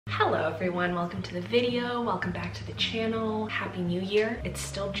Hello everyone, welcome to the video, welcome back to the channel. Happy New Year. It's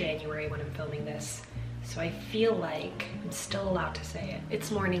still January when I'm filming this, so I feel like I'm still allowed to say it. It's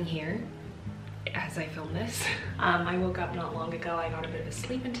morning here as I film this. I woke up not long ago. I got a bit of a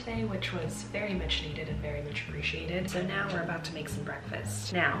sleep in today, which was very much needed and very much appreciated. So now we're about to make some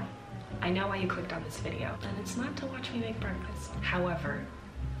breakfast. Now, I know why you clicked on this video, and it's not to watch me make breakfast. However,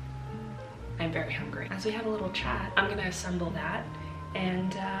 I'm very hungry. As we have a little chat, I'm gonna assemble that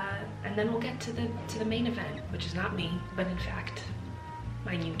and then we'll get to the main event, which is not me, but in fact,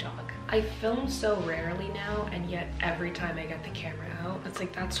 my new dog. I film so rarely now, and yet every time I get the camera out, it's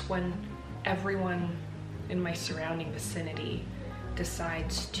like that's when everyone in my surrounding vicinity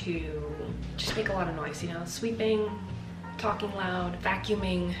decides to just make a lot of noise, you know, sweeping, talking loud,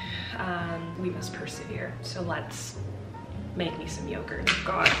 vacuuming. We must persevere. So let's make me some yogurt. I've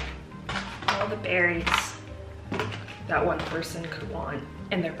got all the berries that one person could want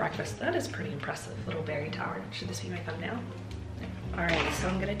in their breakfast. That is pretty impressive. Little berry tower. Should this be my thumbnail? All right, so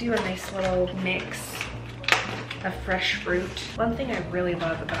I'm gonna do a nice little mix of fresh fruit. One thing I really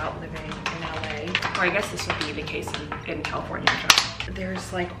love about living in LA, or I guess this would be the case in California,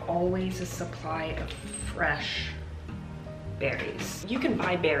 there's like always a supply of fresh berries. You can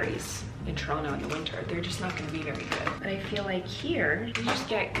buy berries in Toronto in the winter, they're just not going to be very good. And I feel like here, you just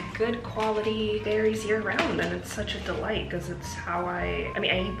get good quality berries year round, and it's such a delight because it's how I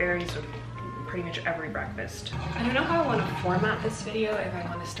eat berries with pretty much every breakfast. I don't know how I want to format this video, if I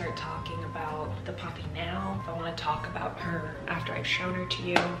want to start talking about the puppy now, if I want to talk about her after I've shown her to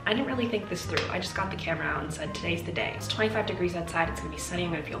you. I didn't really think this through. I just got the camera out and said, today's the day. It's 25 degrees outside, it's going to be sunny, I'm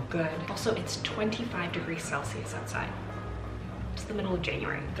going to feel good. Also, it's 25 degrees Celsius outside. It's the middle of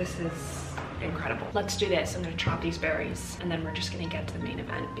January. This is incredible. Let's do this. I'm gonna chop these berries and then we're just gonna get to the main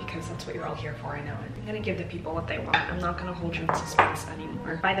event because that's what you're all here for, I know it. I'm gonna give the people what they want. I'm not gonna hold you in suspense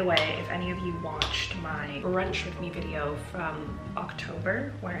anymore. By the way, if any of you watched my brunch with me video from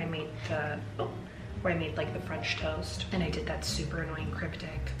October where I made like the French toast and I did that super annoying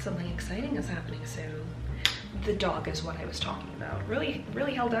cryptic, something exciting is happening soon. The dog is what I was talking about. Really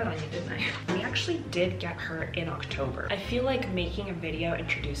held out on you, didn't I? We actually did get her in October. I feel like making a video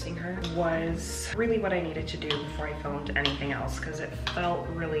introducing her was really what I needed to do before I filmed anything else, because it felt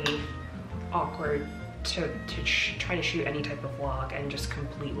really awkward to try to shoot any type of vlog and just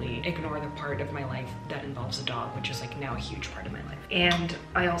completely ignore the part of my life that involves a dog, which is like now a huge part of my life. And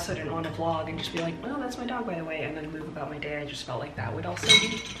I also didn't want to vlog and just be like, oh, that's my dog, by the way, and then move about my day. I just felt like that would also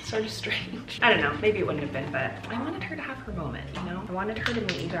be sort of strange. I don't know, maybe it wouldn't have been, but I wanted her to have her moment, you know? I wanted her to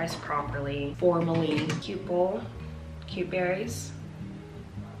meet you guys properly, formally. Cute bowl, cute berries,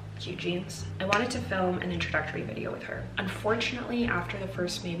 cute jeans. I wanted to film an introductory video with her. Unfortunately, after the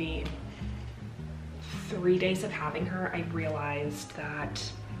first maybe 3 days of having her, I realized that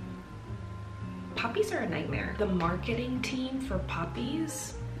puppies are a nightmare. The marketing team for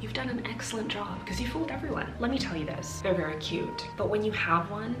puppies, you've done an excellent job because you fooled everyone. Let me tell you this, they're very cute, but when you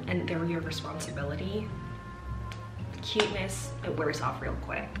have one and they're your responsibility, the cuteness, it wears off real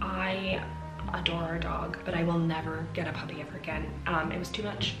quick. I adore our dog, but I will never get a puppy ever again. It was too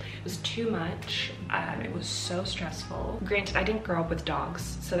much. It was too much. It was so stressful. Granted, I didn't grow up with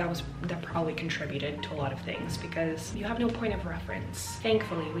dogs, so that probably contributed to a lot of things because you have no point of reference.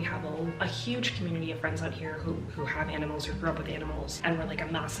 Thankfully, we have a huge community of friends out here who have animals or grew up with animals, and we're like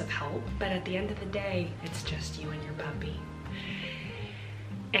a massive help. But at the end of the day, it's just you and your puppy.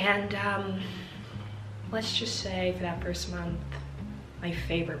 And let's just say for that first month, my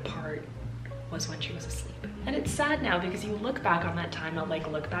favorite part was when she was asleep. And it's sad now because you look back on that time, I'll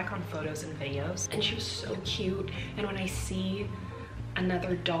like look back on photos and videos, and she was so cute. And when I see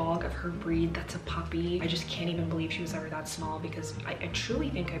another dog of her breed that's a puppy, I just can't even believe she was ever that small, because I truly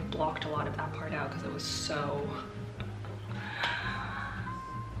think I blocked a lot of that part out because it was so...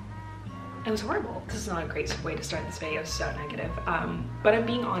 It was horrible. This is not a great way to start this video, so negative. But I'm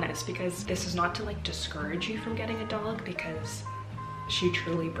being honest because this is not to like discourage you from getting a dog, because she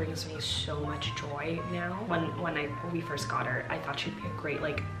truly brings me so much joy now. When we first got her, I thought she'd be a great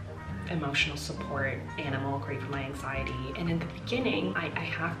like emotional support animal, great for my anxiety. And in the beginning, I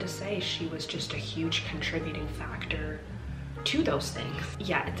have to say she was just a huge contributing factor to those things.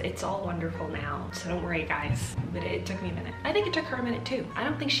 Yeah, it's all wonderful now, so don't worry guys, but it took me a minute. I think it took her a minute too. I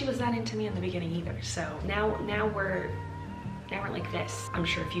don't think she was that into me in the beginning either, so now we're like this. I'm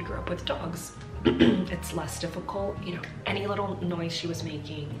sure if you grew up with dogs, it's less difficult. You know, any little noise she was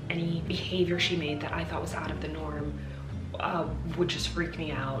making, any behavior she made that I thought was out of the norm, would just freak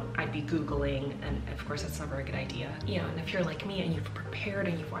me out. I'd be Googling, and of course that's never a good idea. You know, and if you're like me and you've prepared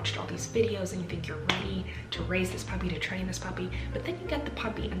and you've watched all these videos and you think you're ready to raise this puppy, to train this puppy, but then you get the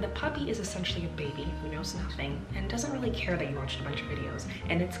puppy, and the puppy is essentially a baby who knows nothing and doesn't really care that you watched a bunch of videos,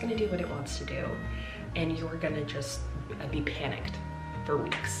 and it's gonna do what it wants to do, and you're gonna just be panicked for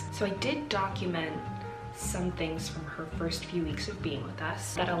weeks. So I did document some things from her first few weeks of being with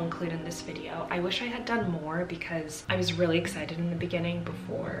us that I'll include in this video. I wish I had done more because I was really excited in the beginning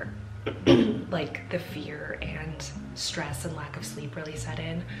before like the fear and stress and lack of sleep really set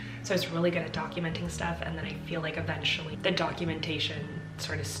in. So I was really good at documenting stuff, and then I feel like eventually the documentation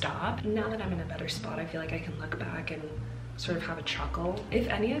sort of stopped. Now that I'm in a better spot, I feel like I can look back and sort of have a chuckle. If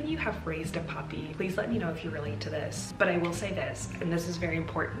any of you have raised a puppy, please let me know if you relate to this. But I will say this, and this is very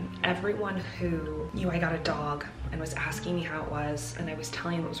important. Everyone who knew I got a dog and was asking me how it was, and I was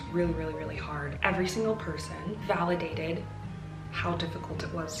telling them it was really, really, really hard, every single person validated how difficult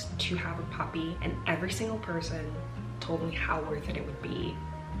it was to have a puppy, and every single person told me how worth it would be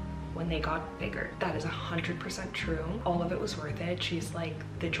when they got bigger. That is 100% true. All of it was worth it. She's like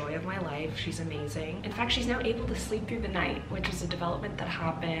the joy of my life. She's amazing. In fact, she's now able to sleep through the night, which is a development that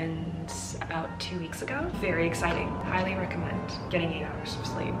happened about 2 weeks ago. Very exciting. Highly recommend getting 8 hours of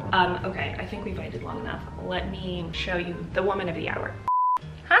sleep. Okay, I think we've waited long enough. Let me show you the woman of the hour.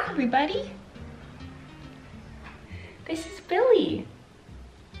 Hi, everybody. This is Billie.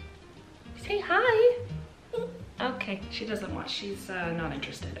 Say hi. Okay, she doesn't watch. She's not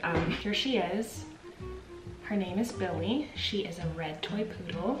interested. Here she is. Her name is Billie. She is a red toy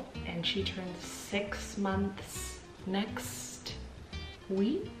poodle, and she turns 6 months next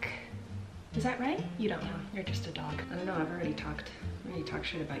week. Is that right? You don't know. You're just a dog. I don't know. I've already talked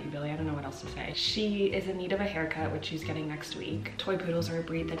shit about you, Billie. I don't know what else to say. She is in need of a haircut, which she's getting next week. Toy poodles are a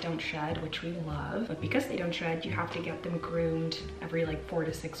breed that don't shed, which we love. But because they don't shed, you have to get them groomed every like 4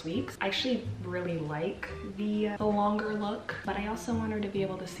 to 6 weeks. I actually really like the longer look, but I also want her to be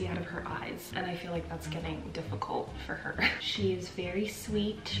able to see out of her eyes. And I feel like that's getting difficult for her. She is very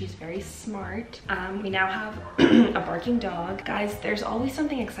sweet. She's very smart. We now have a barking dog. Guys, there's always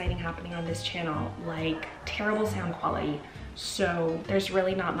something exciting happening on this channel, like terrible sound quality. So there's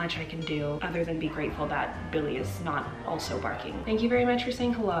really not much I can do other than be grateful that Billie is not also barking. Thank you very much for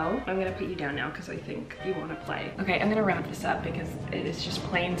saying hello. I'm gonna put you down now because I think you want to play. Okay, I'm gonna wrap this up because it is just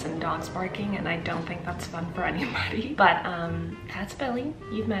planes and dogs barking, and I don't think that's fun for anybody. But that's Billie.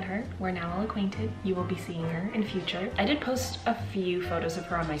 You've met her. We're now all acquainted. You will be seeing her in future. I did post a few photos of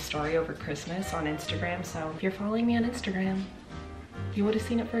her on my story over Christmas on Instagram, so if you're following me on Instagram, you would have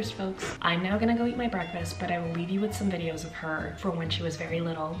seen it first, folks. I'm now gonna go eat my breakfast, but I will leave you with some videos of her from when she was very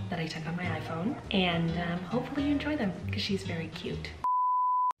little that I took on my iPhone, and hopefully you enjoy them because she's very cute.